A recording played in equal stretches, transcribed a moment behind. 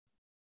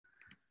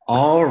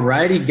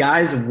Alrighty,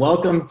 guys,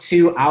 welcome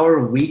to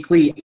our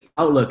weekly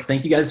outlook.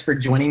 Thank you guys for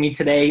joining me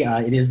today.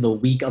 It is the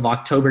week of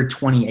October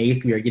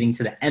 28th. We are getting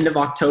to the end of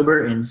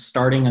October and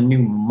starting a new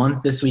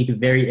month this week.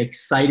 Very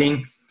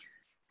exciting.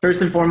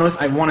 First and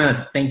foremost, I want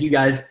to thank you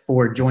guys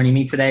for joining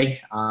me today.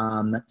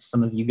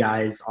 Some of you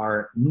guys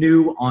are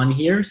new on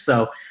here.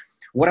 So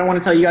what I want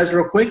to tell you guys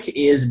real quick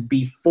is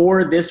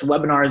before this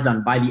webinar is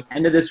done, by the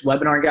end of this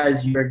webinar,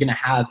 guys, you're going to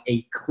have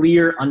a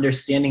clear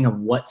understanding of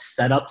what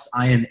setups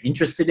I am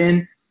interested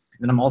in.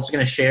 And I'm also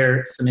going to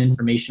share some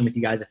information with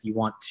you guys if you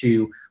want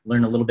to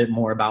learn a little bit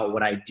more about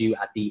what I do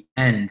at the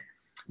end.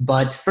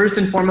 But first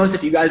and foremost,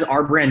 if you guys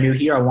are brand new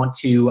here, I want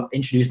to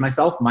introduce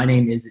myself. My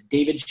name is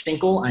David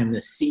Schinkel. I'm the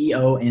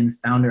CEO and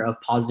founder of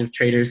Positive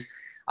Traders.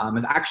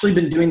 I've actually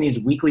been doing these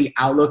weekly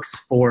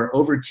outlooks for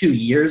over 2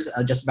 years,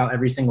 just about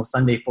every single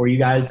Sunday for you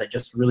guys. I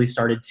just really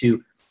started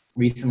to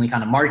recently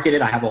kind of market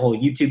it. I have a whole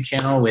YouTube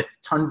channel with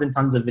tons and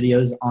tons of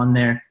videos on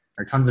there,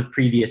 or tons of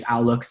previous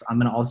outlooks. I'm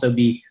going to also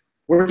be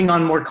working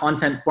on more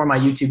content for my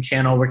YouTube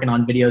channel, working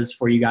on videos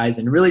for you guys,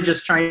 and really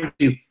just trying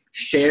to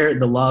share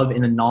the love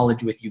and the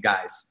knowledge with you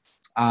guys.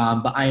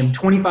 But I am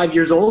 25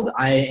 years old.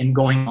 I am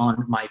going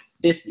on my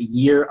 5th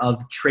year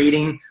of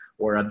trading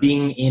or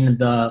being in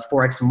the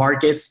Forex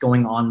markets,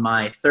 going on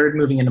my 3rd,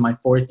 moving into my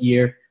 4th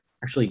year,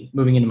 actually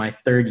moving into my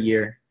 3rd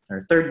year,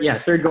 or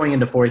 3rd going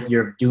into 4th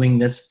year of doing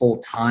this full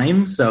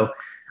time. So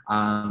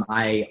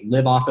I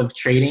live off of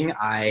trading.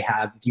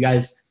 If you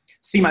guys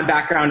see my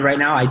background right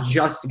now, I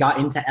just got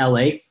into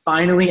LA.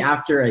 Finally,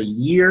 after a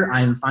year,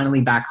 I'm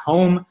finally back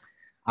home.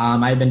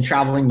 I've been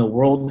traveling the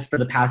world for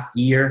the past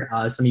year.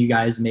 Some of you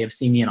guys may have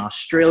seen me in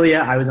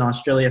Australia. I was in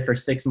Australia for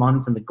 6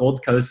 months in the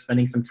Gold Coast,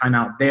 spending some time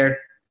out there.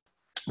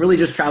 Really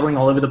just traveling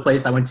all over the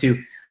place. I went to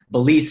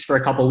Belize for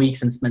a couple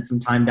weeks and spent some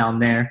time down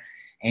there.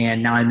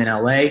 And now I'm in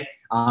LA.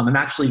 I'm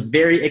actually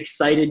very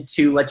excited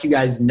to let you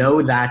guys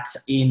know that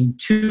in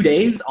 2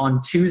 days, on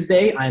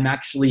Tuesday, I'm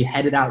actually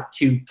headed out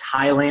to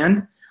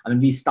Thailand. I'm going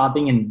to be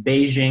stopping in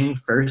Beijing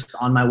first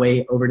on my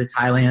way over to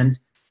Thailand.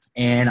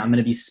 And I'm going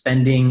to be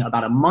spending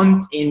about a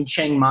month in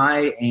Chiang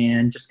Mai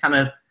and just kind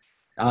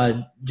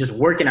of just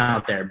working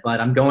out there. But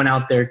I'm going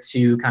out there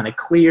to kind of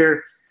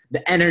clear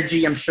the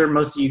energy. I'm sure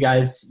most of you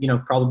guys,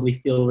 probably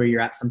feel where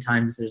you're at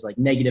sometimes. There's like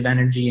negative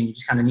energy and you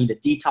just kind of need a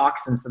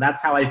detox. And so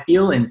that's how I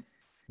feel. And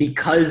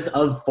because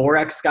of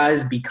Forex,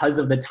 guys, because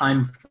of the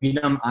time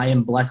freedom, I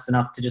am blessed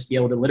enough to just be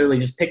able to literally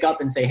just pick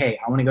up and say, hey,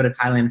 I want to go to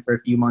Thailand for a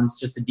few months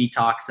just to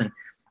detox. And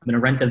I'm going to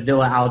rent a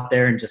villa out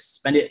there and just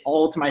spend it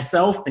all to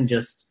myself and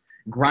just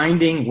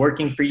grinding,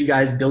 working for you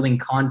guys, building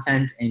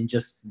content, and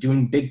just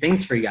doing big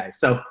things for you guys.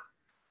 So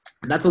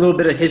that's a little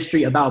bit of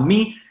history about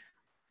me.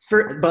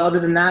 But other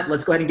than that,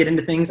 let's go ahead and get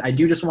into things. I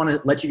do just want to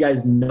let you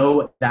guys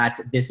know that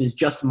this is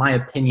just my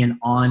opinion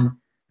on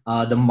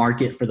the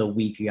market for the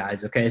week,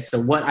 guys. Okay, so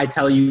what I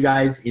tell you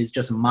guys is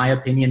just my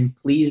opinion.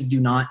 Please do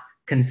not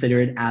consider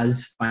it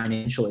as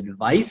financial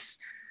advice.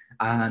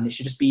 It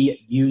should just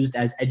be used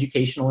as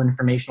educational,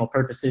 informational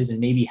purposes and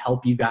maybe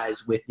help you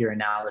guys with your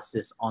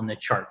analysis on the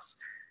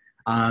charts.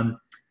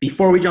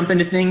 Before we jump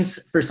into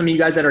things, for some of you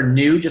guys that are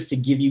new, just to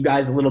give you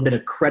guys a little bit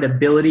of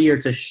credibility or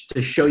to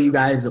show you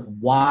guys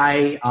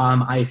why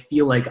I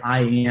feel like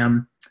I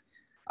am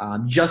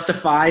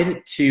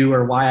justified to,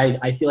 or why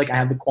I feel like I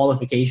have the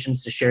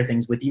qualifications to share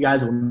things with you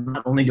guys. Well,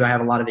 not only do I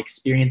have a lot of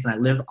experience and I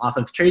live off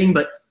of trading,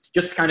 but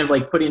just kind of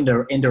like put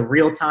into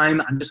real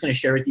time, I'm just going to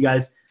share with you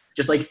guys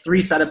just like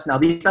 3 setups. Now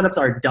these setups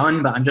are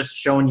done, but I'm just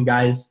showing you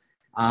guys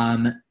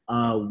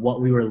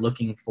what we were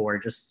looking for.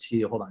 Just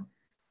to, hold on.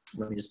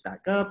 Let me just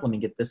back up. Let me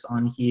get this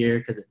on here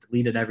because it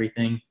deleted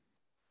everything.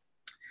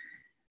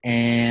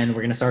 And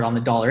we're going to start on the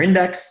dollar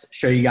index,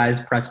 show you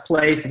guys, press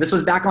play. So this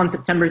was back on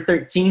September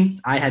 13th.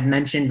 I had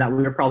mentioned that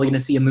we were probably going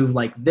to see a move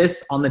like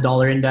this on the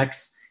dollar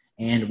index,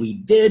 and we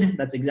did.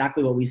 That's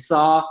exactly what we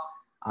saw.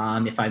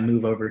 If I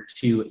move over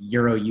to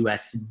Euro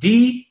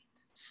USD,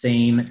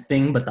 same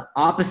thing, but the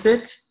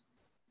opposite.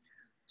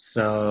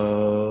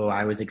 So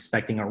I was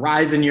expecting a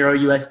rise in Euro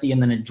USD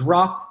and then a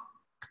drop.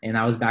 And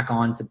that was back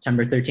on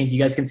September 13th. You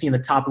guys can see in the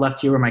top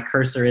left here where my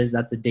cursor is.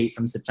 That's a date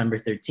from September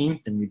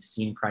 13th. And we've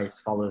seen price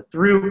follow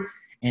through.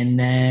 And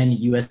then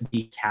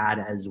USD CAD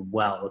as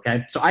well,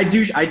 okay? So I'm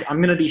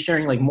going to be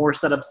sharing like more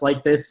setups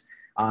like this.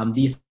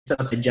 These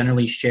setups I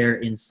generally share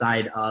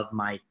inside of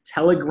my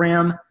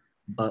Telegram.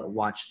 But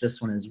watch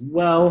this one as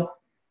well.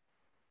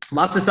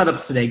 Lots of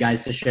setups today,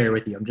 guys, to share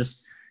with you. I'm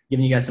just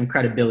giving you guys some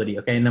credibility,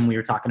 okay? And then we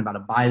were talking about a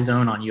buy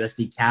zone on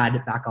USD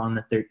CAD back on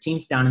the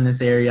 13th down in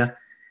this area.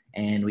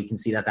 And we can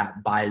see that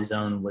that buy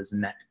zone was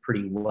met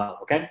pretty well,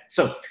 okay?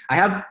 So I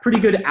have pretty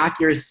good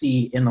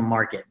accuracy in the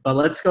market, but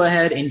let's go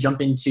ahead and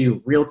jump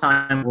into real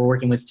time we're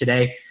working with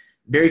today.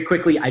 Very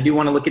quickly, I do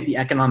want to look at the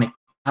economic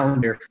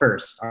calendar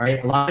first, all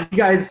right? A lot of you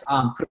guys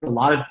put a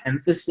lot of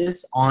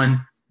emphasis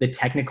on the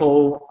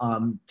technical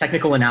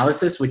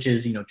analysis, which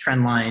is,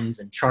 trend lines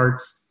and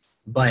charts,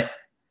 but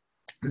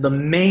the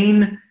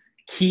main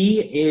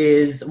key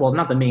is, well,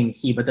 not the main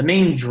key, but the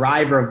main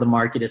driver of the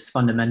market is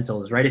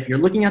fundamentals, right? If you're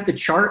looking at the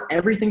chart,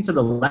 everything to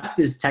the left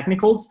is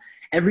technicals,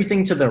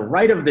 everything to the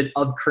right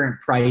of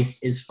current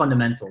price is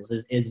fundamentals,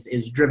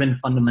 is driven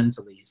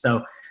fundamentally.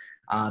 So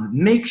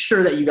make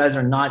sure that you guys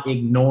are not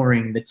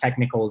ignoring the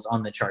technicals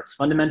on the charts.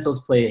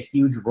 Fundamentals play a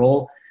huge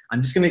role.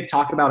 I'm just going to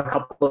talk about a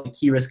couple of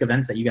key risk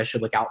events that you guys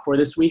should look out for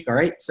this week. All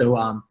right.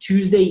 So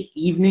Tuesday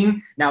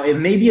evening, now it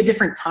may be a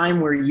different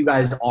time where you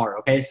guys are.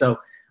 Okay. So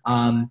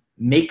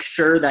make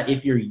sure that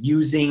if you're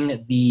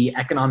using the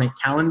economic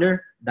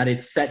calendar, that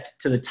it's set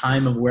to the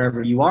time of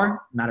wherever you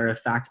are. Matter of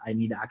fact, I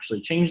need to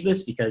actually change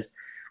this because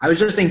I was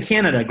just in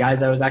Canada,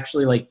 guys. I was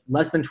actually like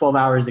less than 12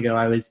 hours ago.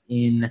 I was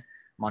in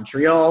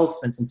Montreal,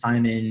 spent some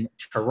time in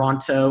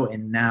Toronto,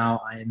 and now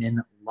I am in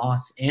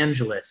Los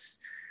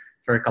Angeles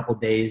for a couple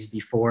days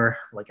before,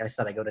 like I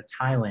said, I go to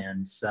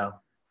Thailand. So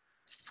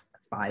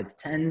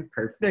 5:10,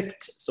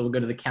 perfect. So we'll go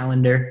to the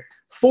calendar.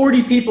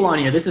 40 people on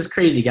here. This is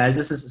crazy, guys.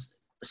 This is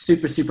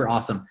super, super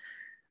awesome.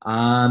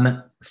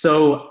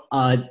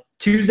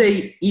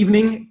 Tuesday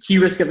evening, key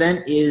risk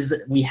event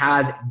is we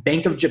have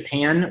Bank of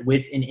Japan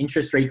with an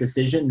interest rate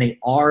decision. They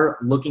are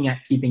looking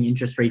at keeping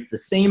interest rates the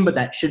same, but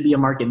that should be a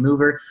market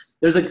mover.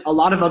 There's a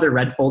lot of other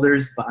red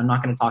folders, but I'm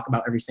not going to talk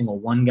about every single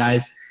one,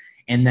 guys.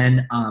 And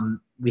then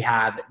we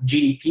have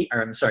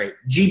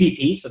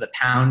GBP, so the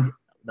pound,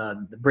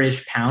 the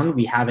British pound.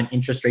 We have an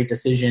interest rate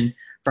decision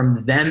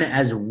from them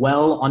as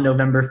well on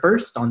November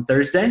 1st, on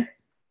Thursday.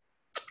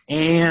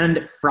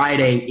 And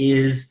Friday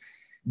is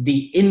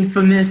the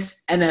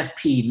infamous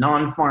NFP,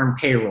 non-farm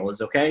payrolls,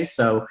 okay?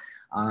 So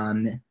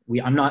I'm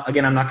not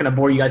going to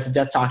bore you guys to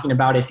death talking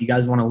about it. If you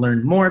guys want to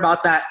learn more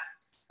about that,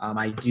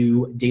 I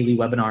do daily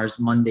webinars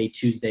Monday,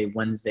 Tuesday,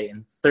 Wednesday,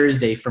 and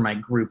Thursday for my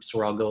groups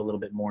where I'll go a little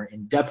bit more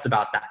in depth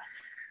about that.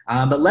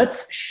 But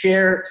let's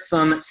share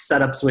some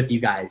setups with you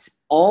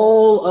guys.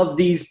 All of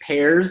these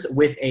pairs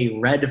with a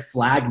red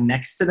flag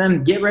next to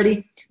them, get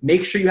ready.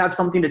 Make sure you have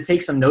something to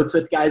take some notes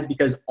with, guys,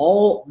 because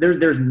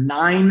there's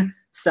 9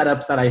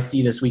 setups that I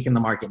see this week in the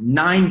market,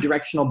 9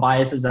 directional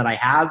biases that I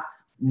have.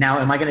 Now,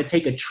 am I going to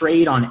take a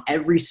trade on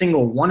every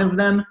single one of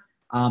them?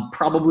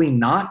 Probably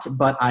not,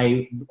 but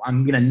I'm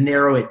going to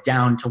narrow it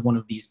down to one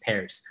of these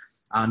pairs.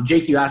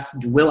 Jake, you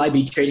asked, will I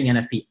be trading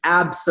NFP?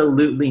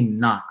 Absolutely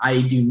not.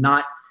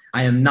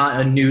 I am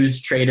not a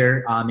news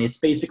trader. It's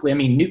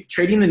basically,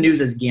 trading the news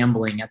is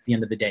gambling at the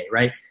end of the day,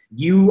 right?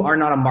 You are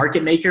not a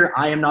market maker.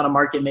 I am not a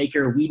market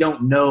maker. We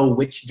don't know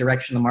which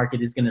direction the market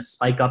is going to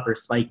spike up or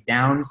spike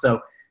down. So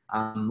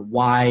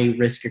why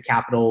risk your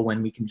capital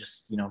when we can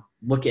just,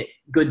 look at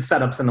good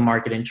setups in the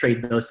market and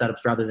trade those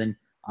setups rather than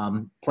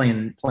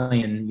playing,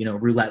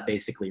 roulette,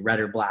 basically, red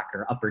or black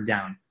or up or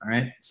down. All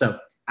right. So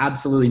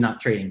absolutely not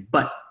trading.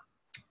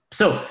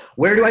 So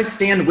where do I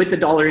stand with the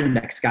dollar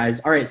index, guys?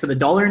 All right. So the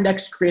dollar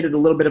index created a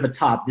little bit of a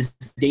top. This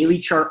is daily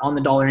chart on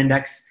the dollar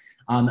index.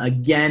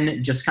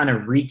 Again, just kind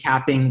of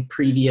recapping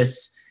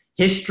previous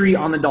history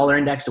on the dollar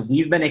index.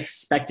 We've been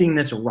expecting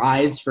this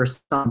rise for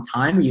some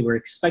time. We were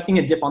expecting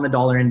a dip on the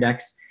dollar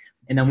index,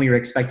 and then we were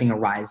expecting a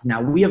rise. Now,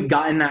 we have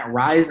gotten that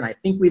rise, and I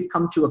think we've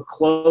come to a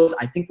close.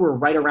 I think we're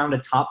right around a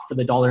top for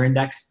the dollar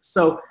index.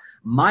 So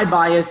my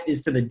bias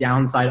is to the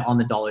downside on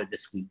the dollar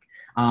this week.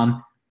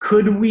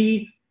 Could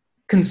we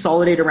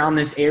consolidate around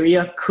this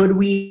area? Could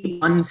we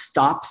run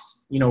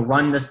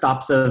the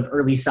stops of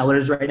early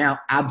sellers right now?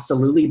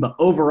 Absolutely. But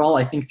overall,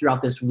 I think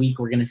throughout this week,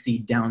 we're going to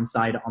see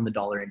downside on the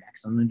dollar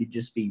index. I'm going to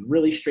just be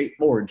really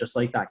straightforward, just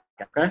like that.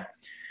 Okay.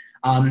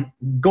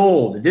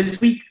 Gold this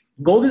week.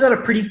 Gold is at a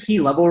pretty key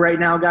level right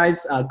now,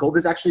 guys. Gold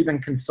has actually been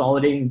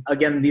consolidating.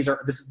 Again, this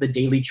is the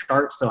daily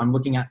chart, so I'm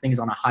looking at things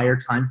on a higher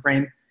time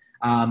frame.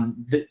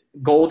 The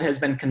gold has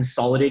been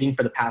consolidating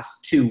for the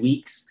past 2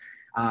 weeks.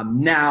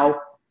 Now,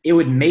 it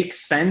would make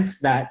sense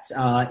that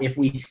if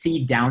we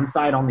see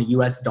downside on the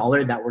US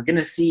dollar, that we're going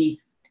to see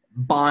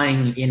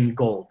buying in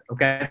gold,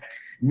 okay?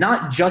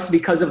 Not just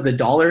because of the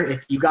dollar.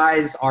 If you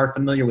guys are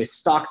familiar with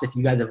stocks, if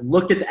you guys have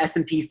looked at the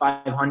S&P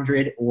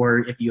 500,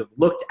 or if you have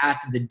looked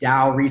at the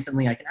Dow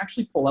recently, I can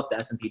actually pull up the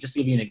S&P just to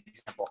give you an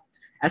example.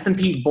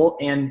 S&P both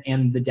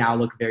and the Dow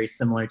look very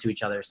similar to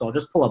each other, so I'll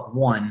just pull up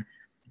one.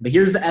 But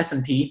here's the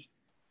S&P.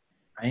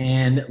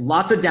 And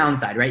lots of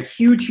downside, right?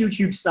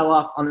 Huge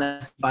sell-off on the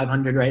S&P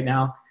 500 right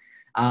now,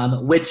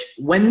 which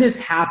when this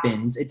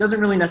happens, it doesn't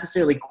really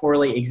necessarily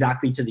correlate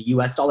exactly to the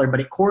US dollar, but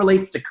it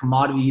correlates to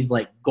commodities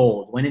like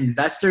gold. When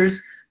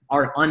investors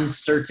are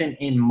uncertain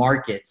in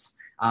markets,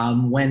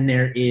 when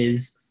there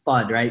is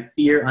FUD, right?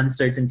 Fear,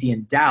 uncertainty,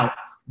 and doubt,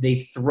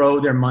 they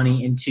throw their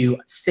money into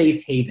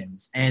safe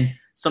havens. And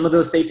some of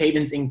those safe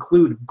havens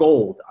include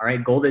gold, all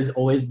right? Gold has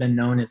always been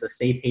known as a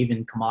safe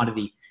haven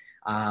commodity.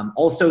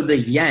 Also the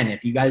yen,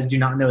 if you guys do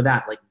not know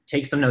that, like,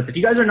 take some notes. If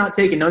you guys are not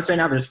taking notes right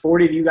now, there's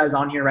 40 of you guys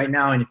on here right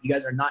now. And if you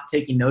guys are not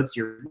taking notes,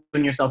 you're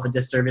doing yourself a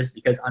disservice,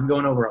 because I'm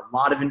going over a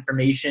lot of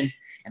information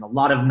and a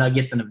lot of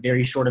nuggets in a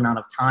very short amount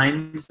of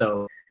time.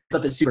 So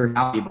stuff is super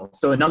valuable.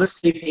 So another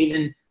safe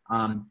haven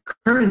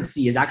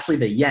currency is actually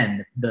the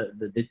yen,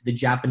 the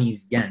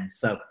Japanese yen.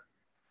 So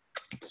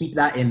keep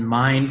that in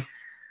mind.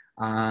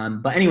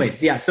 But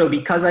anyways, yeah, so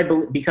because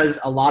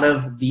a lot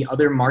of the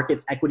other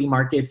markets, equity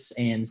markets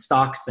and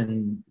stocks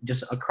and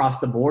just across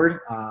the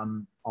board,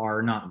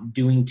 are not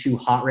doing too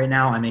hot right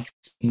now. I'm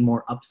expecting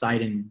more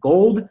upside in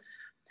gold.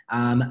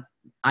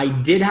 I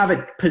did have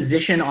a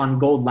position on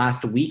gold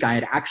last week. I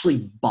had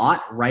actually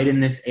bought right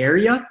in this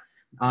area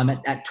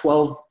at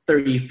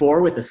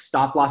 12.34 with a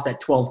stop loss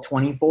at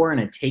 12.24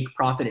 and a take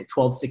profit at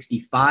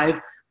 12.65.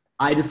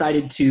 I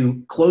decided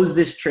to close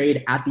this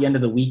trade at the end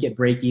of the week at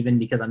break even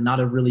because I'm not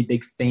a really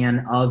big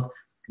fan of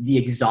the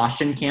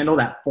exhaustion candle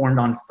that formed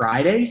on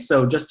Friday.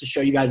 So just to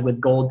show you guys with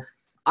gold,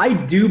 I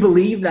do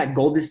believe that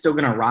gold is still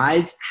going to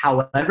rise.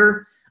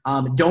 However,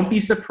 don't be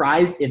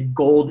surprised if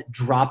gold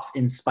drops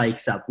and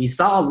spikes up. We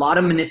saw a lot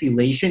of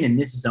manipulation in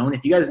this zone.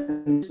 If you guys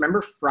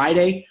remember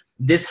Friday,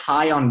 this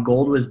high on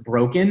gold was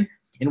broken.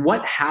 And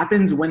what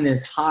happens when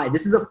this high,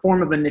 this is a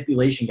form of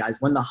manipulation, guys.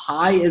 When the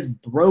high is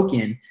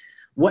broken,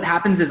 what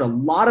happens is a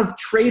lot of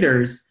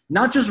traders,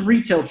 not just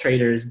retail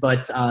traders,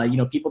 but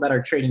people that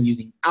are trading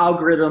using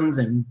algorithms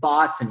and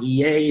bots and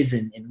EAs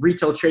and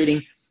retail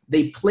trading,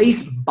 they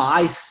place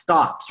buy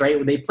stops,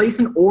 right? They place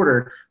an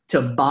order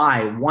to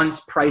buy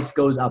once price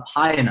goes up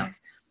high enough.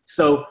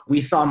 So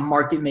we saw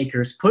market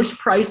makers push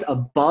price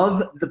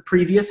above the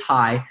previous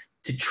high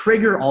to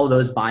trigger all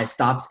those buy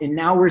stops. And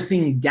now we're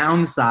seeing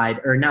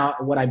downside, or now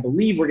what I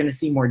believe we're going to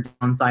see more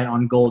downside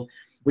on gold,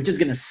 which is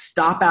going to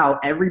stop out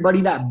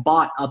everybody that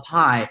bought up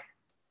high.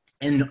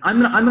 And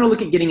I'm gonna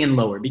look at getting in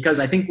lower because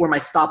I think where my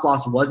stop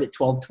loss was at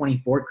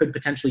 12.24 could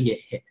potentially get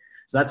hit.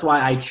 So that's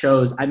why I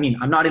chose, I'm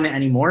not in it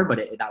anymore, but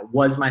that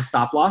was my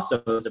stop loss. So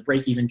it was a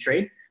break-even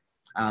trade.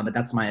 But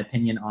that's my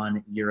opinion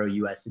on Euro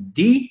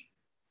USD.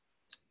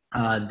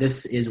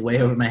 This is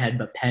way over my head,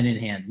 but pen in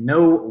hand.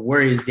 No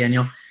worries,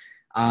 Daniel.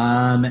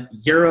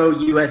 Euro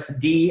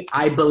USD,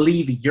 I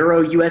believe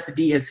Euro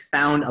USD has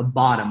found a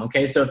bottom.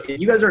 Okay, so if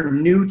you guys are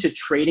new to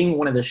trading,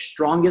 one of the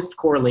strongest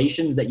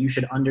correlations that you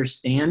should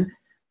understand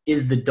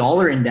is the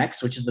dollar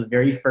index, which is the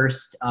very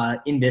first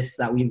index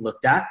that we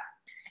looked at,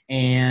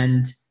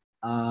 and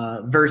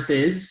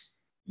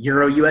versus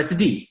Euro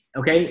USD.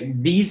 Okay,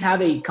 these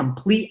have a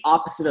complete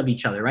opposite of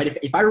each other, right?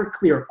 If I were to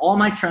clear all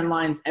my trend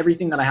lines,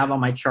 everything that I have on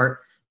my chart,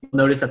 you'll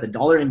notice that the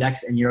dollar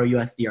index and Euro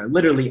USD are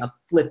literally a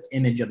flipped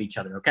image of each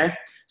other, okay?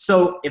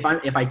 So if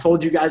I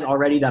told you guys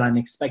already that I'm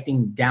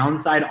expecting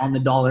downside on the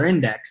dollar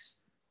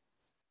index,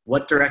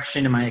 what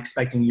direction am I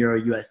expecting Euro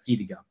USD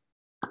to go?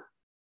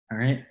 All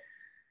right,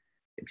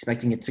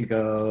 expecting it to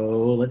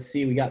go, let's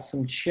see, we got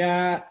some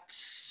chat.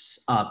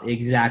 Up,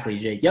 exactly,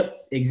 Jake.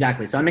 Yep,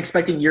 exactly. So I'm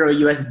expecting Euro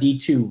USD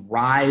to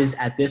rise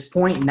at this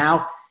point.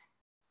 Now,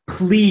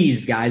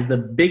 please, guys, the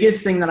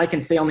biggest thing that I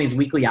can say on these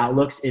weekly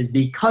outlooks is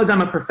because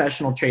I'm a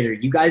professional trader,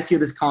 you guys hear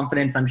this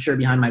confidence, I'm sure,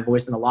 behind my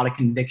voice and a lot of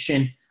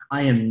conviction.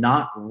 I am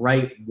not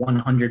right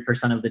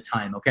 100% of the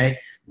time, okay?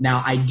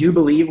 Now, I do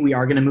believe we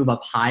are going to move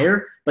up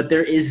higher, but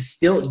there is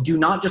still, do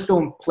not just go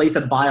and place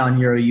a buy on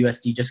Euro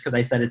USD just because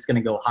I said it's going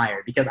to go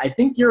higher, because I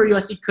think Euro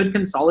USD could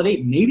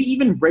consolidate, maybe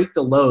even break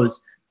the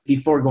lows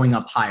before going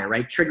up higher,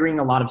 right? Triggering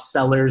a lot of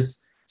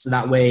sellers so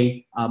that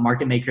way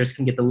market makers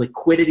can get the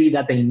liquidity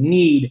that they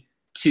need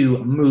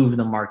to move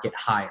the market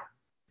higher,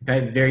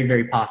 okay? Very,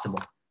 very possible.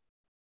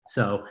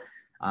 So,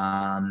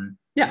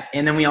 yeah,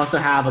 and then we also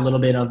have a little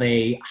bit of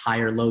a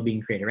higher low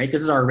being created, right?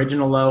 This is our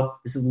original low.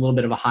 This is a little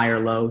bit of a higher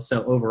low.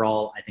 So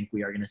overall, I think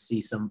we are going to see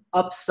some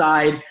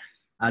upside.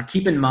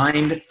 Keep in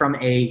mind from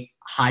a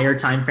higher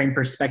time frame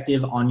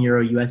perspective on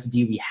Euro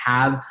USD, we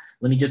have,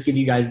 let me just give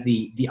you guys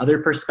the other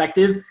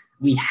perspective.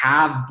 We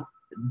have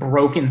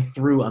broken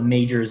through a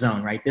major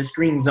zone, right? This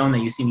green zone that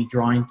you see me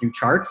drawing through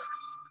charts.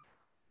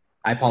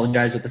 I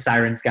apologize with the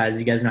sirens, guys.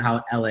 You guys know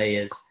how LA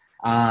is.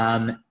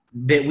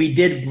 That we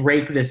did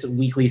break this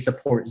weekly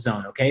support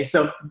zone, okay?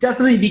 So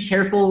definitely be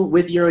careful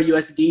with Euro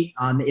USD.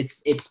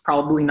 It's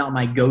probably not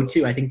my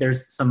go-to. I think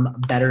there's some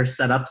better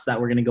setups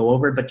that we're gonna go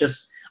over, but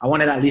just, I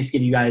wanted to at least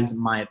give you guys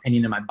my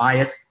opinion and my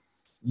bias.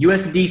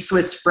 USD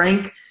Swiss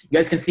franc, you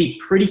guys can see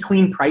pretty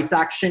clean price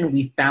action.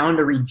 We found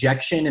a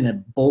rejection in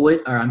a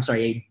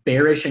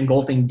bearish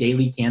engulfing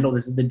daily candle.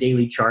 This is the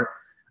daily chart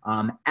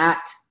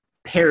at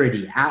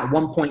parity at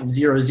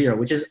 1.00,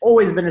 which has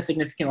always been a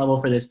significant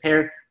level for this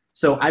pair.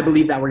 So I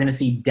believe that we're going to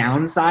see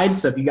downside.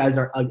 So if you guys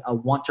are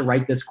want to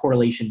write this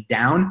correlation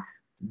down,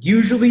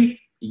 usually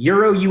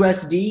Euro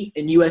USD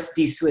and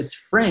USD Swiss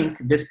franc,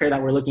 this pair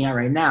that we're looking at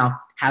right now,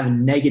 have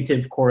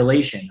negative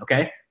correlation,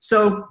 okay?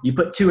 So you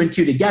put 2 and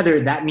 2 together,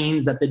 that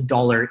means that the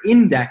dollar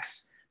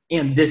index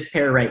and this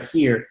pair right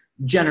here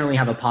generally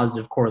have a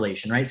positive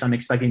correlation, right? So I'm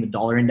expecting the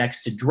dollar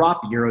index to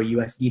drop, Euro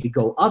USD to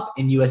go up,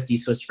 and USD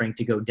Swiss franc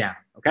to go down,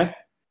 okay?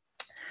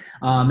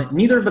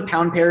 Neither of the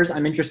pound pairs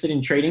I'm interested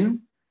in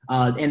trading.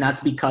 And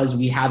that's because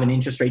we have an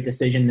interest rate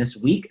decision this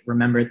week.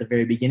 Remember at the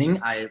very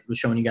beginning, I was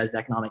showing you guys the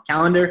economic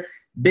calendar.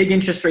 Big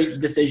interest rate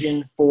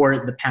decision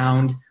for the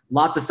pound.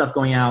 Lots of stuff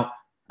going out.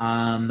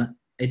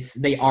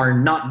 They are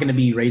not going to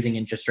be raising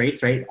interest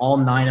rates, right? All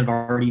 9 have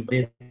already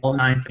voted. All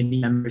 9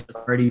 committee members have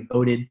already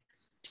voted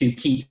to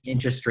keep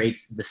interest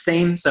rates the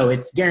same. So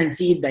it's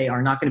guaranteed they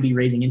are not going to be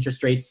raising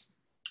interest rates.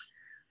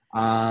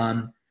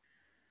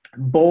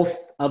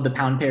 Both of the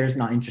pound pairs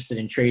not interested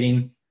in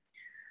trading.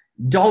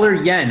 Dollar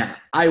yen.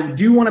 I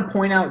do want to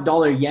point out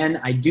dollar yen.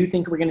 I do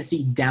think we're going to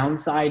see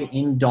downside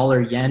in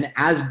dollar yen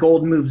as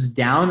gold moves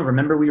down.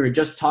 Remember, we were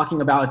just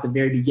talking about at the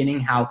very beginning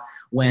how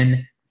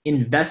when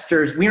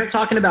investors, we aren't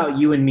talking about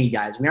you and me,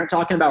 guys. We aren't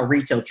talking about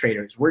retail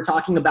traders. We're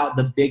talking about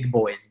the big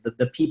boys,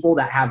 the people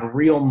that have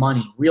real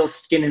money, real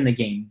skin in the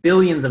game,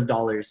 billions of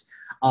dollars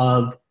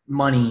of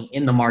money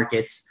in the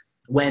markets.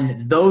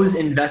 When those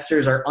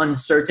investors are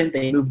uncertain,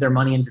 they move their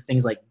money into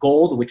things like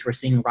gold, which we're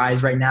seeing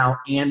rise right now,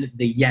 and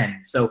the yen.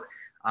 So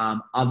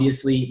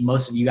obviously,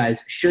 most of you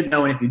guys should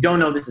know. And if you don't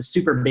know, this is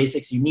super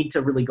basics. You need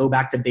to really go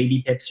back to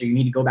baby pips, or you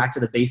need to go back to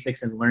the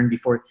basics and learn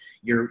before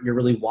you're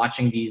really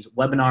watching these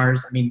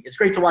webinars. I mean, it's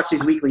great to watch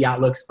these weekly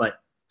outlooks, but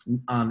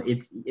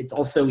it's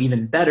also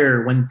even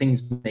better when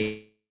things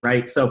make,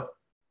 right? So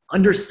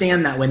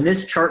understand that when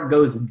this chart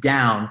goes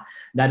down,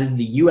 that is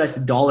the US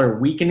dollar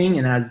weakening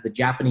and that is the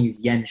Japanese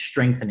yen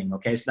strengthening,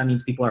 okay? So that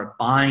means people are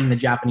buying the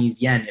Japanese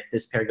yen if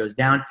this pair goes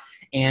down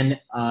and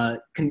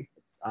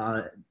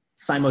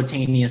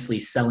simultaneously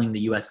selling the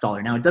US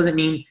dollar. Now, it doesn't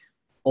mean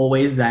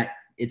always that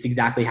it's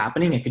exactly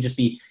happening. It could just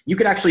be, you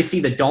could actually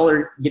see the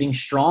dollar getting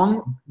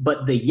strong,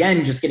 but the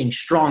yen just getting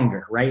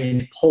stronger, right?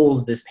 And it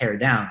pulls this pair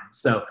down.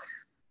 So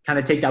kind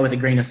of take that with a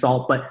grain of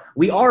salt, but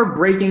we are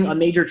breaking a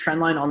major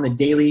trend line on the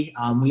daily.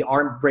 We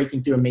are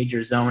breaking through a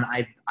major zone.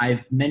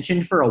 I've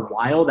mentioned for a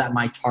while that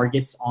my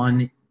targets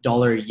on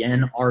dollar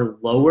yen are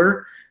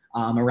lower,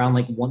 around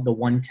like the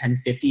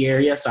 110.50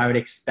 area. So I would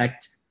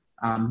expect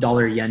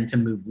dollar yen to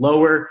move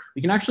lower.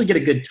 We can actually get a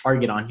good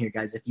target on here,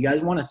 guys. If you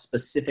guys want a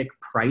specific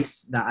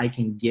price that I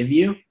can give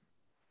you,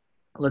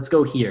 let's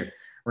go here,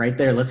 right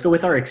there. Let's go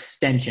with our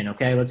extension,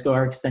 okay? Let's go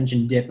our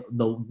extension dip,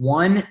 the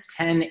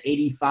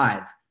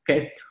 110.85.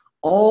 Okay,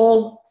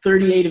 all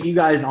 38 of you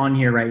guys on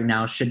here right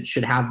now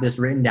should have this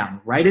written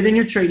down. Write it in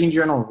your trading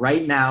journal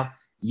right now.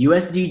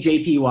 USD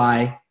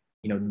JPY,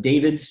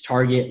 David's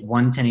target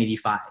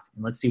 110.85,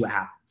 and let's see what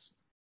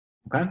happens.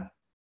 Okay.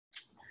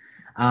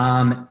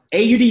 AUD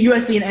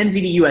USD and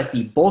NZD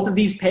USD, both of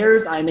these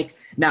pairs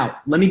now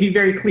let me be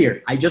very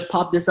clear. I just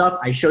popped this up.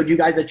 I showed you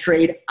guys a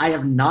trade. I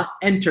have not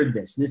entered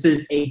this. This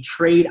is a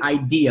trade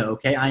idea.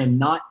 Okay, I am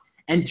not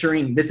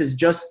entering. This is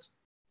just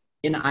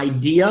an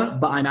idea,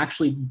 but I'm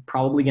actually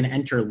probably going to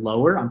enter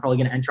lower. I'm probably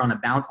going to enter on a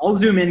bounce. I'll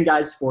zoom in,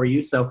 guys, for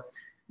you. So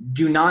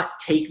do not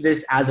take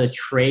this as a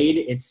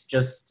trade. It's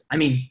just,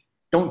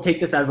 don't take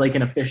this as like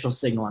an official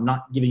signal. I'm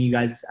not giving you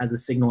guys as a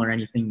signal or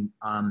anything.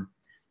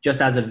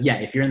 Just as of,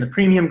 if you're in the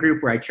premium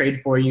group where I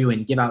trade for you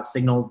and give out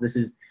signals, this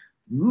is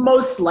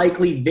most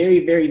likely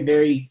very, very,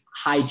 very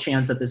high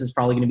chance that this is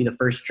probably going to be the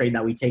first trade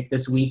that we take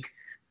this week.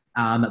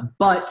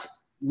 But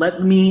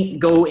let me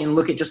go and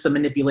look at just the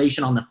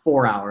manipulation on the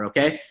 4-hour,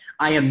 okay?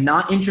 I am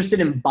not interested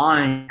in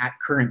buying at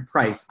current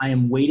price. I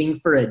am waiting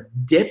for a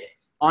dip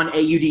on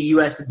AUD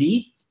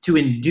USD to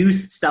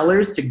induce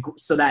sellers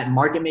so that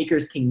market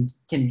makers can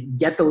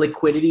get the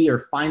liquidity or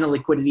find the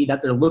liquidity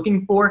that they're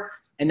looking for,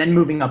 and then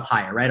moving up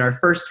higher, right? Our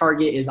first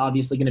target is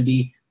obviously going to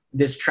be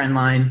this trend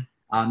line,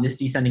 this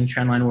descending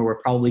trend line, where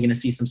we're probably going to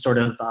see some sort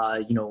of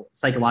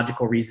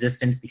psychological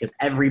resistance because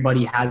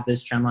everybody has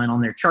this trend line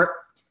on their chart.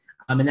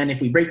 And then if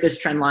we break this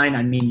trend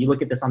line, you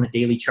look at this on the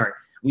daily chart,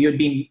 we would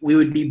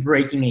be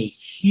breaking a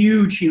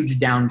huge, huge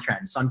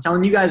downtrend. So I'm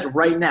telling you guys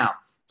right now,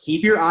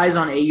 keep your eyes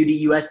on AUD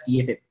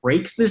USD. If it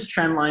breaks this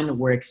trend line,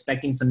 we're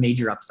expecting some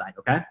major upside,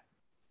 okay?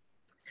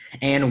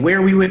 And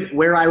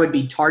where I would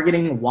be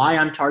targeting, why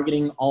I'm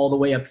targeting all the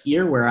way up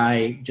here, where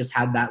I just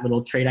had that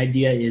little trade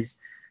idea, is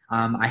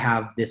I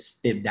have this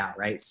fibbed out,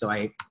 right? So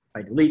if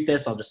I delete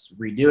this, I'll just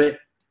redo it,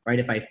 right?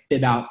 If I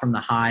fib out from the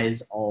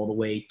highs all the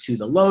way to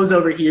the lows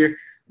over here,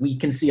 we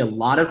can see a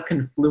lot of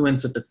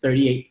confluence with the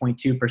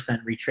 38.2%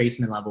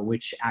 retracement level,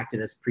 which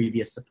acted as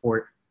previous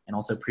support and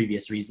also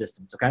previous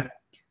resistance, okay?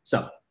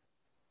 So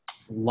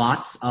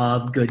lots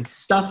of good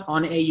stuff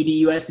on AUD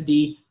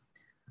USD.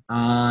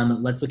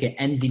 Let's look at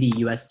NZD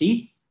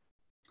USD.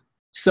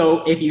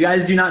 So if you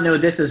guys do not know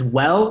this as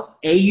well,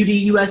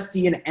 AUD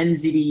USD and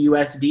NZD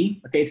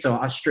USD, okay, so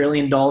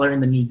Australian dollar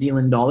and the New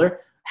Zealand dollar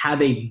have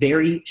a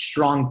very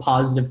strong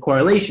positive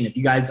correlation. If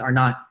you guys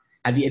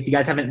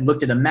haven't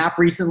looked at a map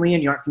recently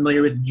and you aren't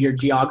familiar with your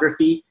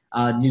geography,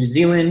 New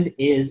Zealand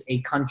is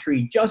a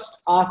country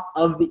just off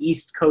of the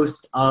east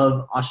coast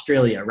of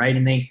Australia, right?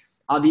 And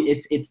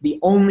it's the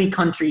only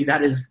country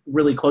that is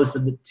really close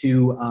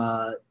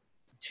to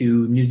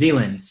New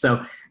Zealand.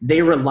 So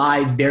they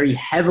rely very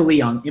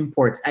heavily on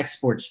imports,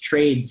 exports,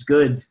 trades,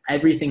 goods,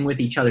 everything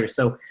with each other.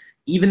 So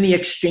even the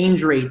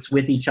exchange rates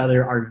with each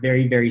other are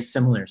very, very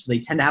similar. So they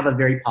tend to have a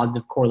very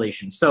positive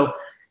correlation. So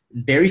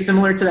very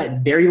similar to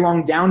that very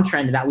long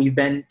downtrend that we've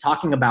been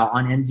talking about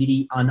on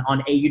NZD, on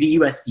AUD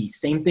USD.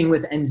 Same thing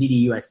with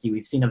NZD USD.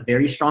 We've seen a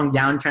very strong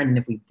downtrend, and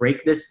if we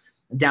break this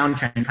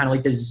downtrend, kind of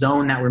like this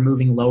zone that we're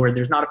moving lower,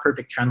 there's not a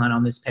perfect trend line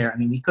on this pair.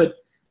 We could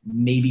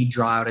maybe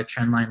draw out a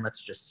trend line.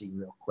 Let's just see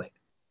real quick.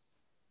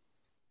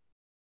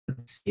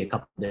 Let's see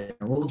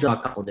we'll draw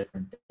a couple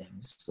different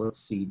things. Let's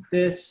see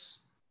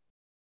this.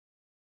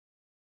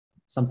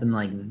 Something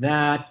like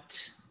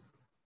that,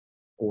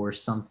 or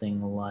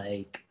something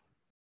like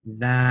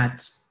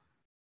that.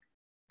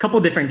 Couple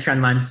different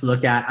trend lines to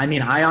look at. I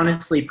mean, I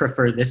honestly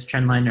prefer this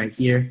trend line right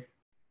here.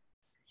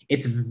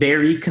 It's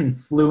very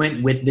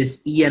confluent with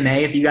this EMA.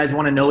 If you guys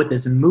want to know what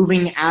this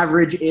moving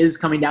average is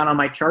coming down on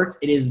my charts,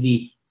 it is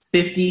the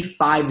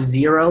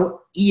 50-50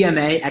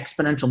 EMA,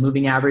 exponential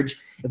moving average.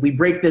 If we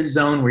break this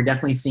zone, we're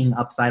definitely seeing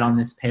upside on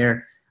this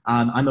pair.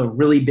 I'm a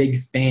really big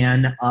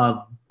fan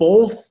of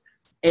both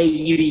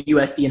AUD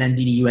USD and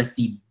NZD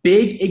USD.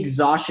 Big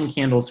exhaustion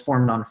candles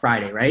formed on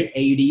Friday, right?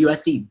 AUD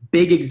USD,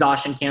 big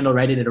exhaustion candle,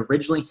 right? It did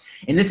originally.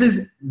 And this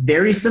is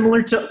very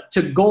similar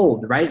to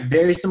gold, right?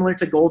 Very similar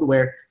to gold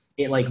where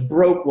it like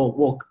broke,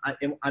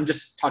 I'm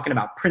just talking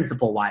about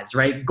principle wise,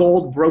 right?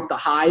 Gold broke the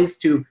highs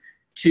to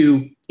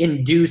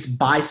induce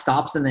buy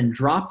stops and then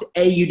dropped.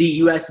 AUD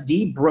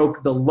USD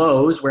broke the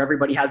lows where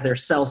everybody has their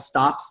sell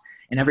stops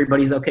and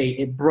everybody's okay,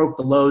 it broke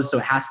the lows, so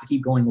it has to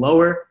keep going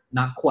lower.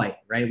 Not quite,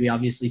 right? We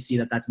obviously see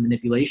that that's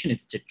manipulation.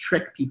 It's to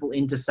trick people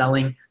into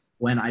selling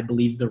when I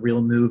believe the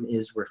real move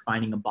is we're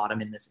finding a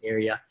bottom in this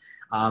area.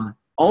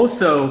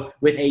 Also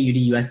with AUD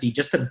USD,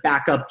 just to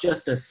back up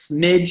just a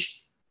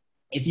smidge,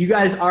 if you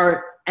guys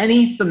are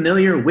any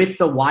familiar with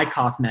the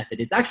Wyckoff method,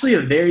 it's actually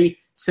a very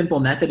simple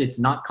method. It's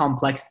not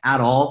complex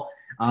at all,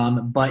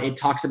 but it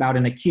talks about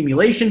an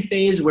accumulation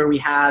phase where we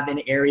have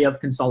an area of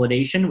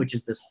consolidation, which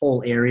is this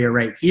whole area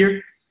right here.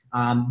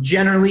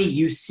 Generally,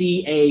 you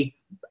see a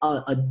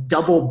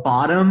double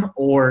bottom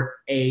or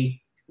a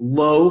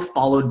low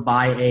followed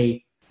by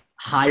a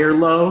higher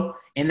low.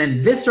 And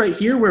then this right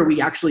here where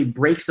we actually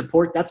break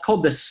support, that's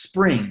called the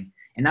spring.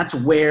 And that's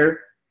where,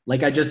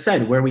 like I just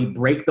said, where we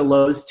break the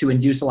lows to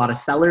induce a lot of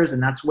sellers.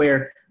 And that's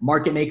where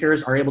market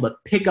makers are able to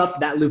pick up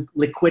that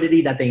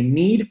liquidity that they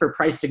need for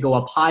price to go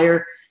up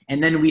higher.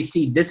 And then we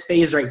see this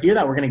phase right here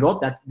that we're going to go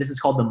up. This is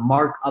called the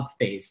markup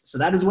phase. So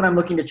that is what I'm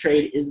looking to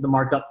trade, is the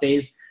markup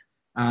phase.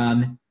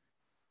 That's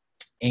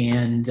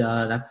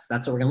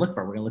what we're going to look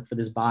for. We're going to look for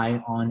this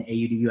buy on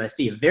AUD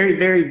USD. Very,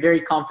 very,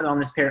 very confident on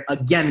this pair.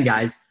 Again,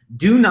 guys,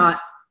 do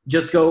not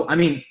just go. I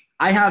mean,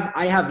 I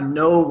have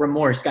no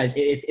remorse, guys.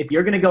 If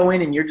you're going to go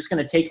in and you're just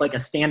going to take like a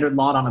standard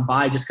lot on a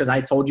buy just because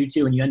I told you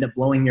to and you end up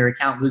blowing your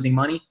account, losing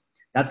money,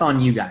 that's on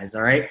you guys,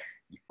 all right?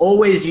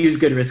 Always use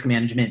good risk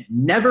management.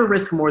 Never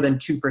risk more than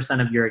 2%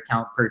 of your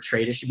account per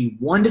trade. It should be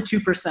 1 to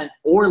 2%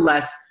 or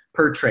less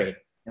per trade,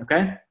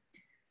 okay?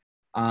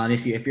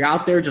 If you're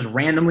out there just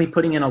randomly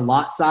putting in a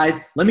lot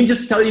size, let me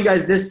just tell you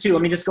guys this too.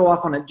 Let me just go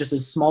off on just a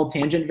small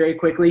tangent very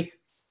quickly.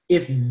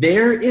 If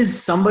there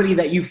is somebody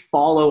that you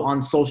follow on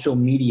social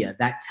media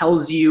that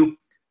tells you,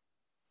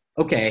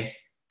 okay,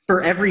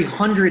 for every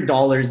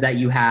 $100 that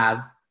you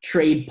have,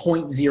 trade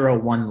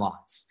 0.01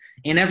 lots.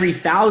 And every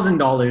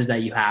 $1,000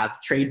 that you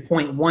have, trade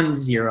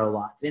 0.10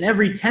 lots. And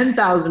every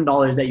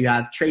 $10,000 that you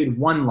have, trade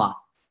 1 lot.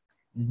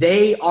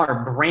 They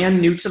are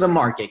brand new to the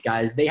market,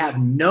 guys. They have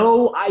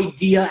no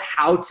idea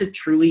how to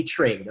truly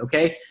trade,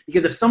 okay?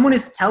 Because if someone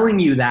is telling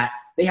you that,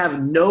 they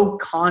have no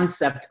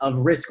concept of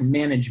risk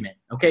management,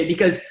 okay?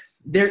 Because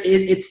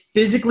it's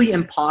physically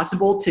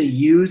impossible to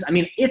use. I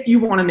mean, if you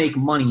want to make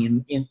money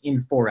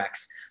in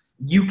Forex,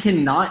 you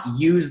cannot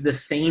use the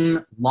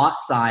same lot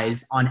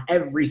size on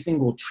every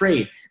single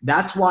trade.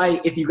 That's why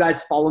if you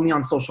guys follow me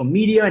on social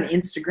media and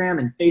Instagram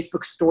and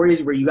Facebook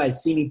stories where you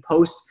guys see me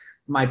post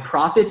my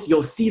profits,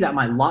 you'll see that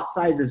my lot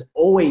size is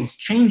always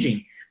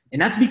changing.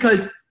 And that's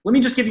because, let me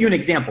just give you an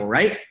example,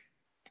 right?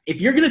 If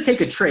you're going to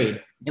take a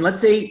trade, and let's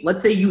say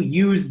you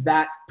use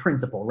that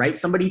principle, right?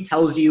 Somebody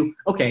tells you,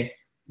 okay,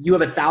 you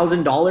have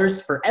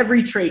 $1,000 for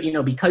every trade, you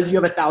know, because you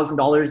have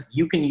 $1,000,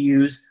 you can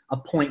use a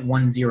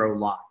 0.10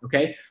 lot,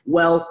 okay?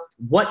 Well,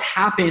 what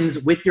happens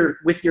with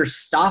your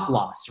stop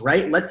loss,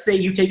 right? Let's say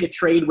you take a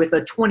trade with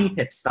a 20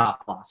 pip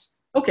stop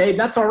loss. Okay,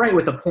 that's all right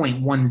with a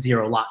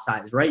 0.10 lot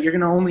size, right? You're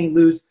going to only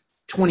lose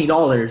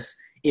 $20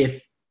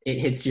 if it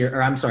hits your,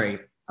 or I'm sorry,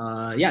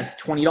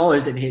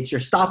 $20 if it hits your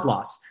stop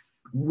loss.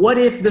 What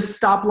if the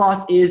stop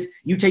loss is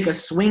you take a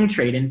swing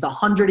trade and it's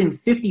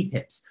 150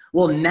 pips?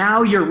 Well,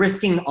 now you're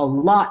risking a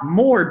lot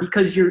more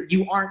because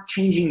you aren't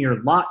changing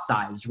your lot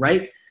size,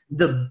 right?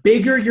 The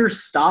bigger your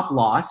stop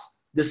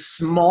loss, the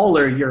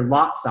smaller your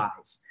lot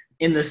size.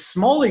 And the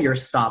smaller your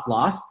stop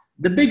loss,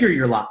 the bigger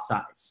your lot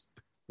size,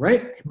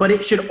 right? But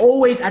it should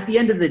always, at the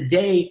end of the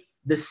day,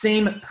 the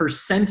same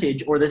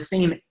percentage or the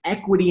same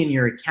equity in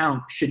your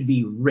account should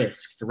be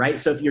risked, right?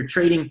 So if you're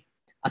trading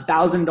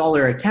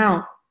 $1,000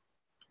 account,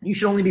 you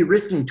should only be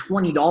risking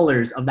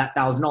 $20 of that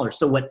 $1,000.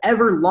 So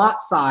whatever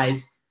lot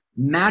size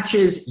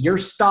matches your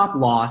stop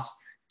loss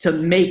to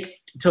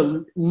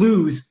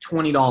lose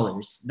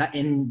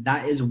 $20.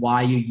 That is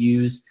why you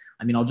use,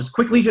 I mean, I'll just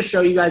quickly just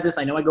show you guys this.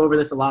 I know I go over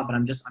this a lot, but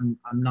I'm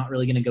not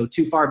really going to go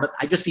too far, but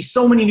I just see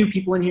so many new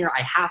people in here.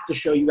 I have to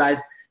show you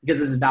guys because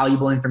this is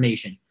valuable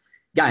information.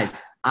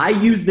 Guys, I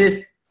use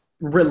this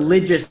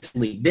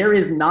religiously. There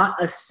is not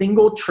a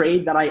single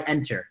trade that I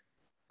enter.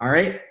 All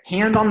right,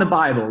 hand on the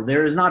Bible.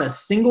 There is not a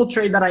single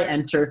trade that I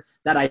enter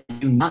that I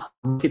do not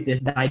look at this,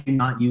 that I do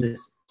not use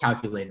this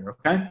calculator,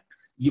 okay?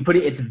 You put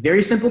it, it's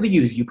very simple to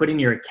use. You put in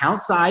your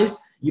account size,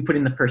 you put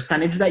in the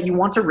percentage that you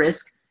want to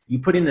risk, you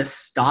put in the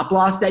stop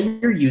loss that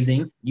you're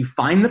using, you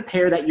find the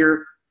pair that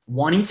you're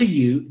wanting to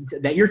use,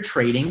 that you're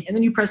trading, and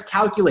then you press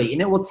calculate,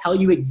 and it will tell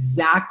you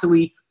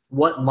exactly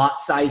what lot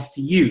size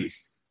to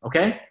use,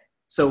 okay?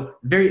 So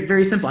very,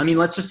 very simple. I mean,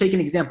 let's just take an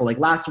example. Like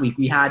last week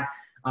we had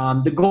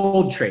the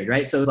gold trade,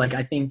 right? So it was like,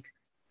 I think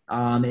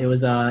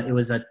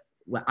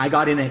I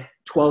got in at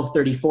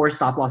 1234,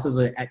 stop losses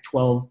at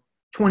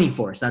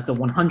 1224. So that's a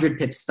 100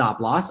 pip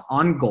stop loss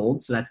on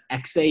gold. So that's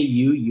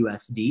XAU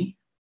USD.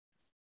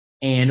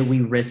 And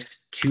we risked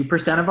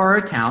 2% of our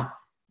account.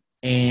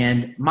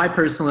 And my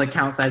personal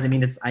account size, I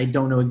mean, I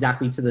don't know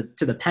exactly to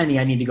the penny.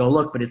 I need to go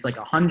look, but it's like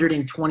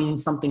 $120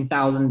 something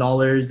thousand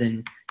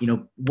and, you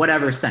know,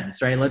 whatever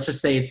cents, right? Let's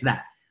just say it's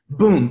that.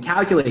 Boom,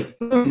 calculate.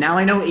 Boom. Now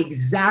I know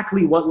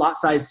exactly what lot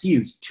size to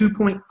use.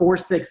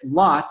 2.46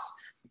 lots,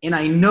 and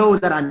I know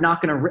that I'm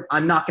not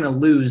gonna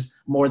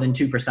lose more than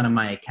 2% of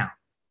my account.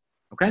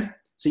 Okay?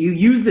 So you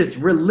use this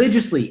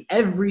religiously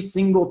every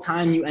single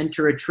time you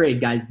enter a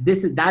trade, guys.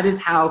 That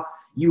is how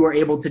you are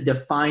able to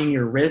define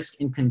your risk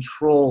and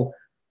control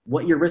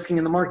what you're risking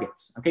in the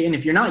markets. Okay? And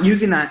if you're not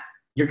using that,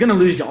 you're gonna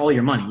lose all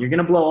your money. You're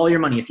gonna blow all your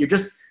money. If you're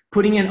just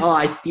putting in, oh,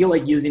 I feel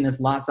like using this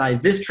lot size,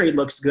 this trade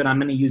looks good, I'm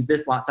gonna use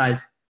this lot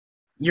size,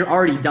 you're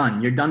already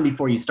done. You're done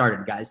before you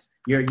started, guys.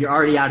 You're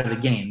already out of the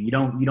game. You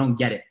don't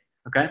get it.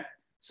 Okay?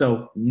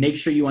 So make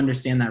sure you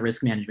understand that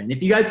risk management.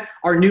 If you guys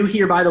are new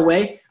here, by the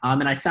way,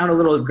 and I sound a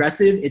little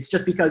aggressive, it's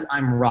just because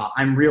I'm raw.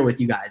 I'm real with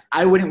you guys.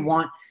 I wouldn't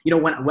want, you know,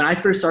 when I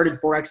first started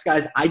Forex,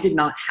 guys, I did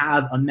not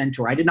have a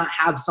mentor. I did not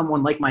have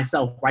someone like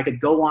myself where I could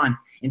go on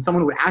and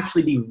someone would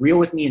actually be real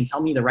with me and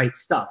tell me the right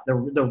stuff, the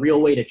real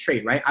way to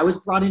trade, right? I was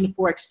brought into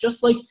Forex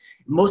just like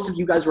most of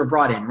you guys were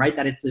brought in, right?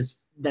 That it's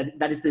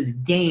this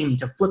game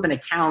to flip an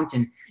account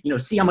and, you know,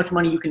 see how much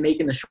money you can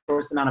make in the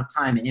shortest amount of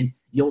time. And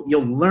you'll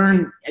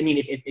learn. I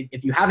mean,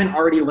 if you haven't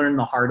already learned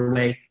the hard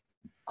way,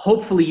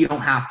 hopefully you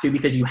don't have to,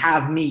 because you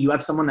have me. You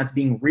have someone that's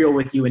being real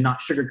with you and not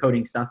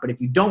sugarcoating stuff. But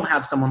if you don't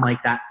have someone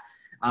like that,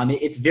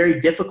 it's very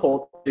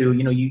difficult to,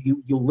 you know,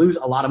 you'll lose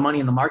a lot of money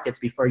in the markets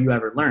before you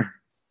ever learn.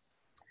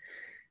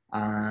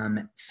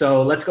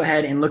 So let's go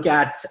ahead and look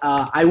at,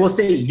 I will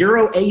say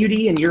Euro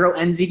AUD and Euro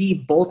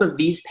NZD, both of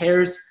these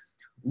pairs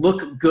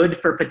look good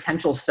for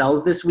potential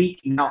sells this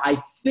week. Now, I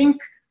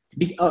think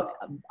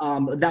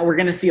that we're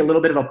going to see a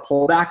little bit of a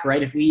pullback,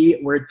 right? If we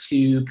were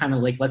to kind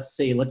of like, let's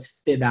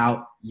fib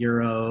out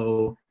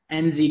Euro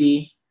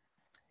NZD,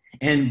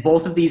 and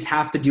both of these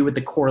have to do with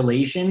the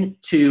correlation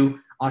to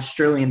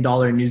Australian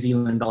dollar, New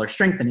Zealand dollar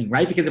strengthening,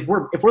 right? Because if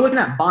we're looking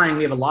at buying,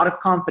 we have a lot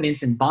of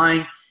confidence in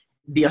buying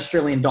the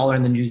Australian dollar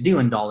and the New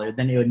Zealand dollar,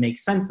 then it would make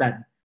sense that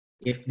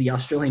if the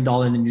Australian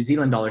dollar and the New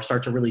Zealand dollar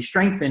start to really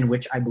strengthen,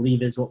 which I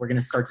believe is what we're going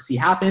to start to see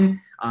happen,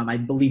 I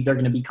believe they're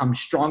going to become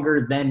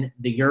stronger than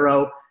the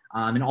euro.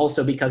 And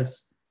also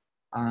because,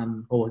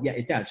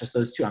 it's just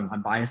those two.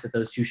 I'm biased at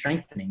those two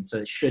strengthening. So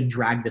it should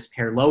drag this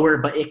pair lower.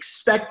 But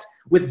expect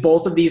with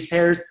both of these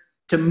pairs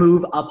to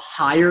move up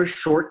higher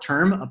short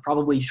term,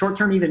 probably short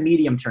term, even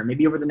medium term,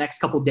 maybe over the next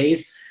couple of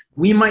days.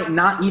 We might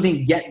not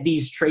even get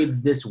these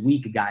trades this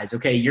week, guys.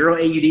 Okay, Euro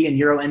AUD and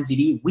Euro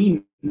NZD,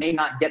 we may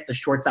not get the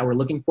shorts that we're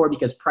looking for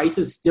because price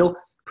is still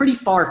pretty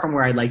far from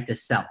where I'd like to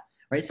sell.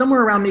 Right,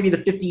 somewhere around maybe the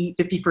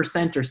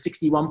 50% or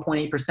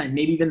 61.8%,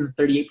 maybe even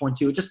the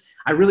 38.2.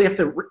 I really have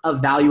to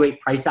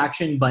evaluate price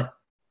action, but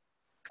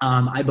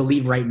I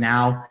believe right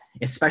now,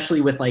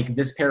 especially with like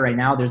this pair right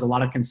now, there's a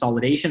lot of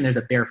consolidation. There's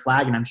a bear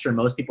flag, and I'm sure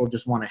most people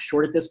just want to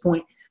short at this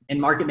point. And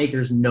market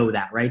makers know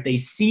that, right? They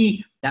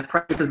see that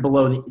price is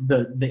below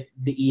the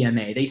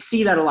EMA. They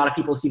see that a lot of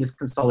people see this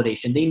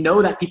consolidation. They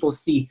know that people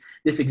see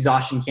this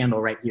exhaustion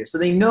candle right here. So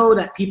they know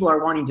that people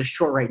are wanting to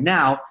short right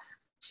now.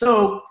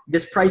 So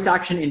this price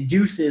action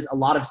induces a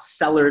lot of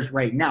sellers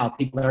right now,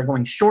 people that are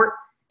going short,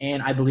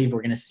 and I believe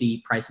we're going to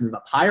see price move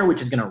up higher,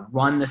 which is going to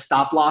run the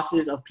stop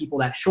losses of people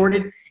that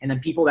shorted, and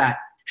then people that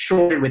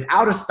shorted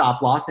without a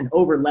stop loss and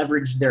over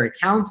leveraged their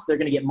accounts, they're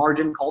going to get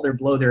margin called or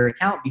blow their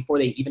account before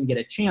they even get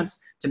a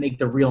chance to make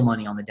the real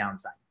money on the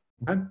downside.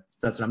 Okay,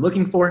 so that's what I'm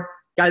looking for.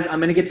 Guys, I'm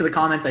going to get to the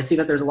comments. I see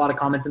that there's a lot of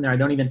comments in there.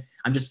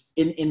 I'm just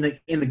in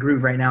the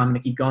groove right now. I'm going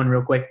to keep going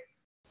real quick.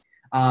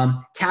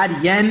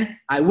 CAD Yen,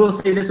 I will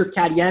say this with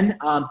CAD Yen.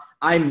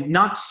 I'm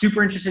not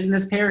super interested in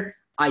this pair.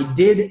 I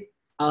did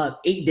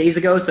 8 days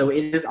ago, so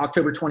it is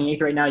October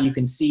 28th right now. You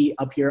can see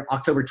up here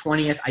October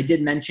 20th. I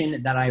did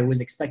mention that I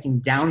was expecting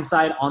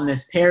downside on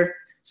this pair,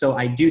 so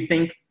I do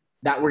think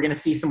that we're going to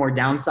see some more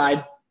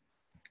downside.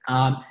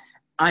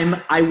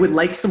 I would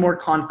like some more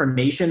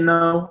confirmation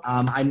though.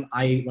 Let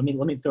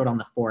me throw it on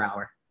the 4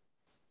 hour.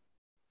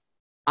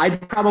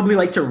 I'd probably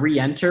like to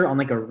re-enter on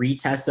like a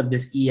retest of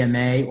this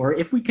EMA, or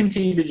if we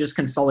continue to just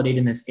consolidate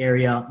in this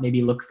area,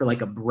 maybe look for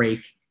like a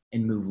break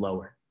and move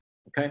lower.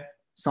 Okay,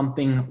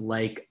 something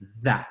like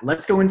that.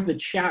 Let's go into the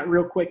chat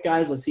real quick,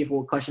 guys. Let's see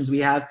what questions we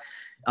have.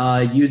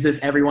 Use this,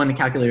 everyone. The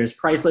calculator is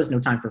priceless. No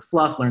time for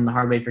fluff. Learn the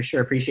hard way for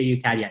sure. Appreciate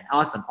you, Cat. Yeah,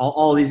 awesome.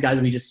 All of these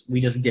guys we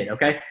just did.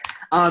 Okay.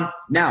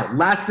 Now,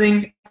 last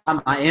thing.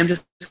 I am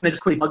just gonna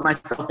quickly plug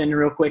myself in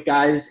real quick,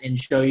 guys, and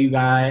show you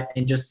guys,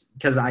 and just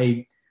because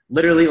I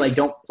literally like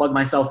don't plug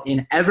myself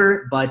in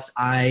ever, but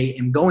I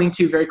am going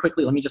to very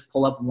quickly. Let me just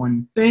pull up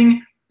one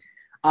thing.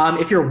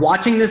 If you're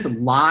watching this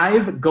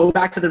live, go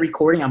back to the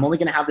recording. I'm only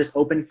going to have this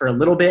open for a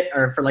little bit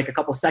or for like a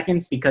couple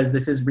seconds because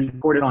this is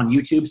recorded on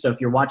YouTube. So if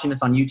you're watching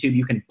this on YouTube,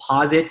 you can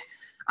pause it.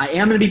 I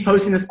am going to be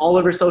posting this all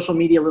over social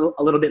media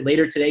a little bit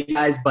later today,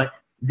 guys, but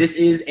this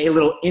is a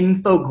little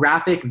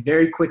infographic.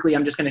 Very quickly,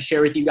 I'm just going to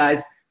share with you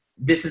guys.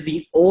 This is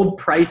the old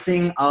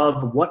pricing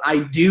of what I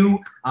do.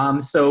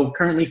 So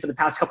currently for the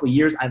past couple of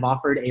years, I've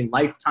offered a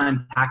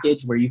lifetime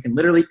package where you can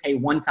literally pay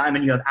one time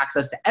and you have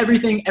access to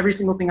everything, every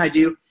single thing I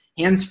do.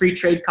 Hands-free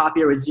trade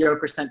copier with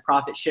 0%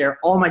 profit share,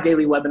 all my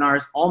daily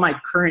webinars, all my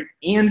current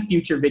and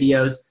future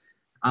videos.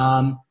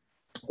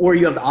 Or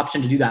you have the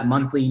option to do that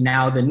monthly.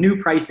 Now, the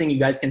new pricing, you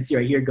guys can see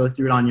right here, go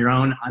through it on your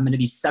own. I'm going to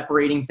be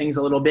separating things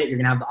a little bit. You're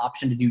going to have the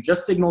option to do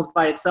just signals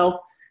by itself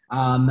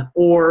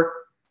or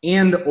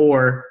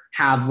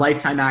have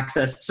lifetime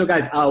access. So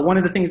guys, one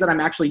of the things that I'm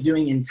actually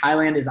doing in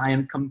Thailand is I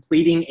am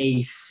completing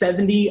a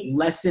 70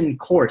 lesson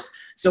course.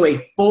 So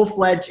a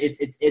full-fledged,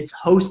 it's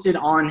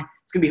hosted on,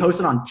 it's gonna be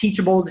hosted on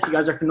Teachables. If you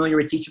guys are familiar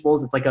with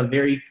Teachables, it's like a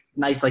very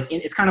nice, like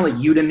it's kind of like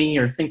Udemy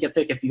or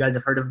Thinkific. If you guys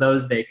have heard of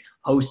those, they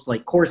host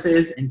like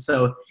courses. And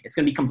so it's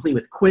gonna be complete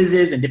with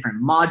quizzes and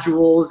different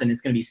modules, and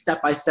it's gonna be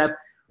step-by-step,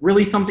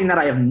 really something that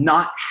I have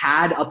not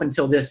had up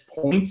until this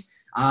point.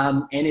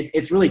 And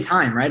it's really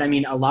time, right? I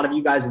mean, a lot of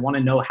you guys want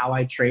to know how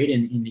I trade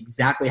and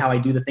exactly how I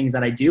do the things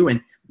that I do.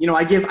 And, you know,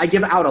 I give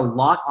out a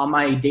lot on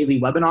my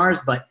daily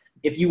webinars, but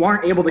if you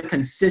aren't able to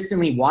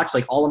consistently watch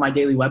like all of my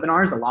daily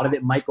webinars, a lot of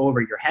it might go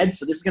over your head.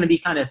 So this is going to be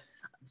kind of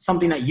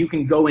something that you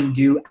can go and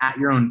do at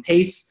your own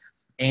pace.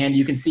 And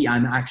you can see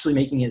I'm actually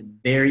making it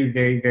very,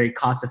 very, very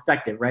cost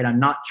effective, right? I'm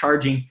not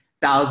charging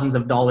thousands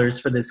of dollars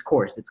for this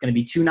course. It's going to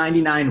be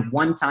 $299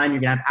 one time.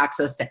 You're going to have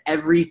access to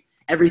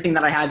everything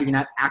that I have. You're going to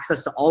have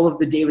access to all of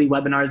the daily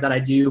webinars that I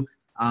do,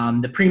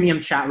 the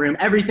premium chat room,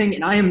 everything.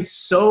 And I am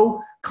so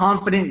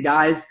confident,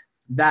 guys,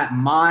 that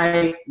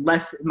my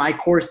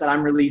course that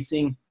I'm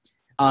releasing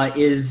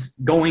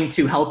is going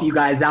to help you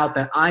guys out,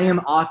 that I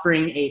am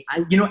offering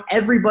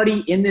everybody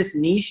in this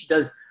niche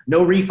does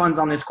no refunds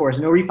on this course,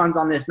 no refunds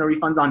on this, no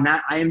refunds on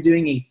that. I am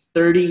doing a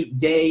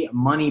 30-day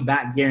money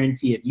back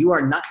guarantee. If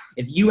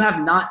you have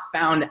not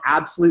found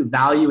absolute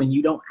value and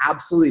you don't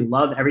absolutely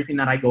love everything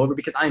that I go over,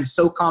 because I am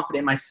so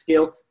confident in my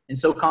skill and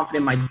so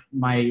confident in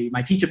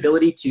my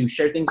teachability to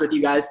share things with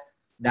you guys,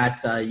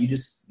 that you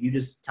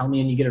just tell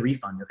me and you get a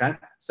refund. Okay.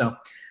 So,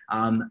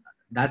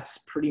 that's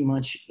pretty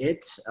much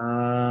it.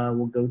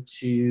 We'll go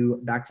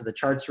back to the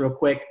charts real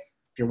quick.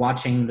 If you're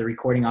watching the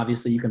recording,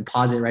 obviously you can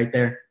pause it right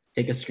there.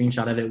 Take a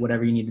screenshot of it,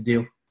 whatever you need to do.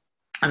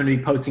 I'm going to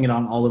be posting it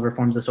on all over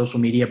forms of social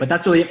media. But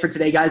that's really it for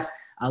today, guys.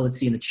 Let's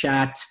see in the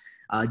chat.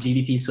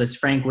 GBP, Swiss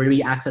franc, where do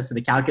we access to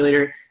the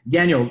calculator?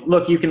 Daniel,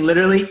 look, you can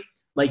literally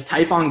like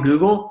type on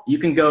Google. You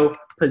can go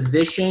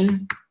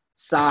position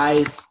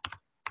size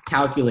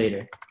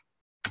calculator.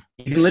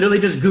 You can literally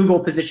just Google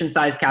position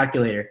size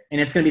calculator, and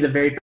it's going to be the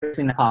very first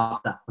thing that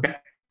pops up. Okay.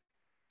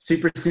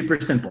 Super, super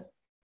simple.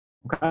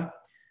 Okay.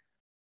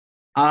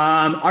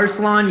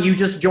 Arslan, you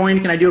just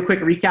joined. Can I do a quick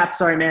recap?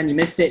 Sorry, man, you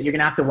missed it. You're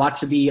gonna have to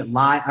watch the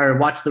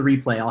watch the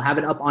replay. I'll have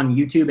it up on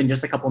YouTube in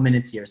just a couple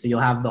minutes here, so you'll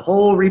have the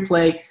whole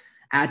replay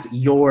at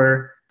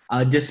your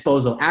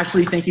disposal.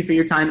 Ashley, thank you for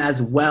your time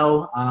as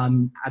well.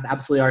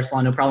 Absolutely,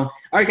 Arslan, no problem.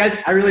 All right, guys,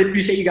 I really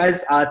appreciate you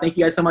guys. Thank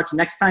you guys so much.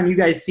 Next time you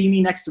guys see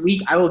me next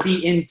week, I will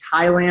be in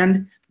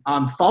Thailand.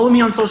 Follow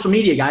me on social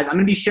media, guys. I'm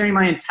gonna be sharing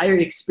my entire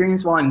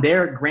experience while I'm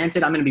there.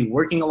 Granted, I'm gonna be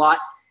working a lot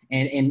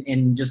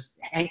and just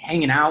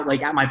hanging out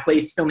like at my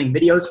place filming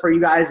videos for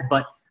you guys,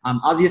 but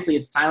obviously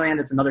it's Thailand,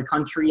 it's another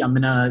country. I'm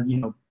gonna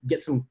get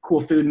some cool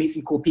food, meet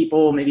some cool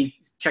people, maybe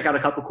check out a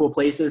couple cool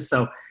places.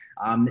 So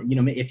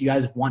if you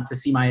guys want to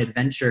see my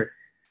adventure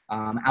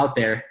out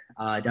there,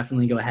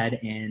 definitely go ahead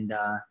and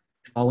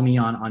follow me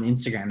on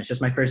Instagram. It's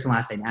just my first and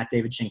last name,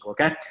 @DavidShinkle.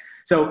 Okay.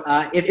 So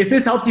if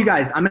this helped you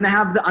guys, I'm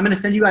gonna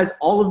send you guys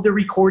all of the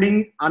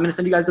recording. I'm gonna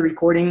send you guys the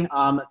recording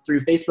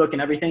through Facebook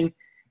and everything.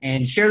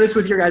 And share this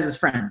with your guys'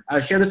 friend.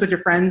 Share this with your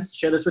friends.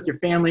 Share this with your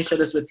family. Share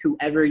this with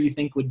whoever you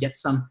think would get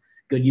some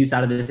good use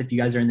out of this if you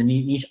guys are in the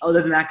niche.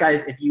 Other than that,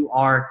 guys, if you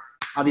are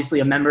obviously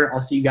a member, I'll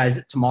see you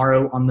guys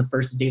tomorrow on the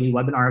first daily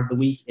webinar of the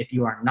week. If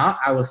you are not,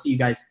 I will see you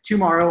guys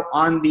tomorrow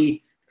on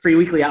the free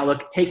weekly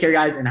outlook. Take care,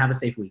 guys, and have a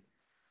safe week.